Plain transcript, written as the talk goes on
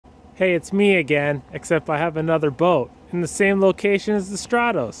Hey, it's me again, except I have another boat in the same location as the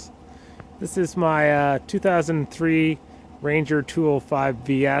Stratos. This is my 2003 Ranger 205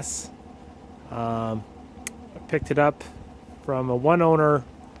 VS. I picked it up from a one-owner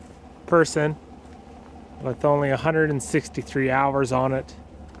person with only 163 hours on it.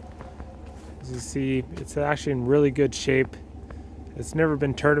 As you see, it's actually in really good shape. It's never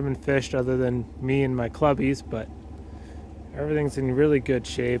been tournament fished other than me and my clubbies, but everything's in really good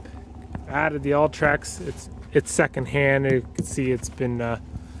shape. Added the Ultrex. It's secondhand. You can see it's been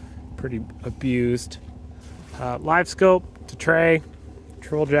pretty abused. Live scope to tray,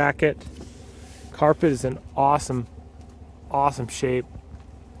 triple jacket. Carpet is in awesome shape.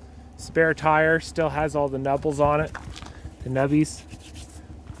 Spare tire still has all the nubbles on it, the nubbies.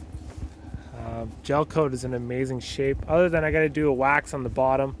 Gel coat is in amazing shape. Other than I got to do a wax on the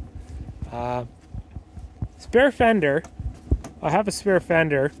bottom. Spare fender. I have a spare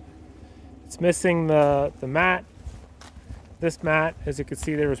fender. It's missing the mat. This mat, as you can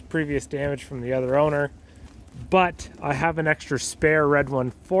see, there was previous damage from the other owner, but I have an extra spare red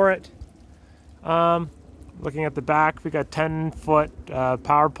one for it. Looking at the back, we got 10-foot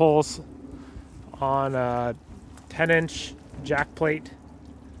power poles on a 10-inch jack plate.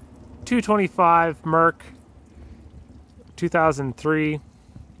 225 Merc 2003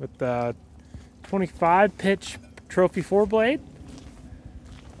 with the 25 pitch Trophy 4-blade.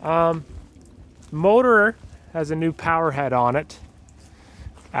 Motor has a new power head on it,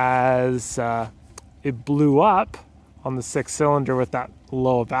 as it blew up on the 6-cylinder with that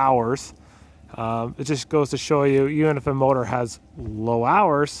low of hours. It just goes to show you, even if a motor has low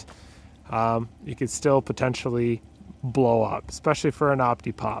hours, you could still potentially blow up, especially for an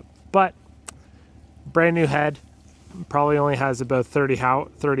Opti-Pop. But brand new head, probably only has about 30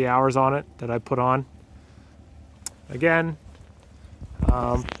 hours on it that I put on. Again,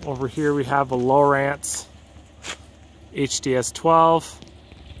 over here we have a Lowrance HDS 12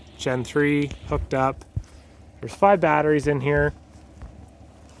 Gen 3 hooked up. There's 5 batteries in here.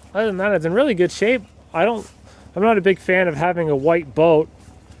 Other than that, it's in really good shape. I'm not a big fan of having a white boat,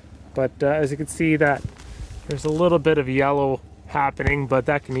 but as you can see, that there's a little bit of yellow happening, but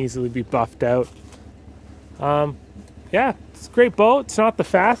that can easily be buffed out. Yeah, it's a great boat. It's not the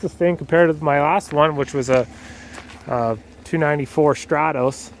fastest thing compared to my last one, which was a 294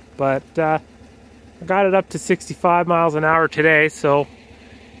 Stratos, but I got it up to 65 miles an hour today, so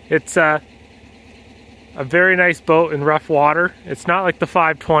it's a very nice boat in rough water. It's not like the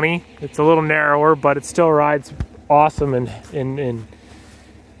 520. It's a little narrower, but it still rides awesome in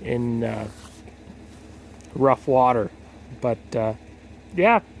rough water. But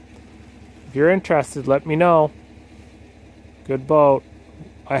yeah, if you're interested, let me know. Good boat.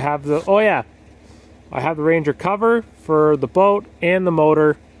 I have the I have the Ranger cover for the boat and the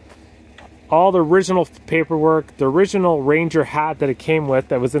motor. All the original paperwork, the original Ranger hat that it came with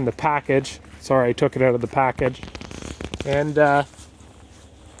that was in the package. Sorry, I took it out of the package. And yeah,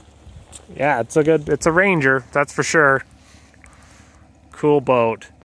 it's a Ranger, that's for sure. Cool boat.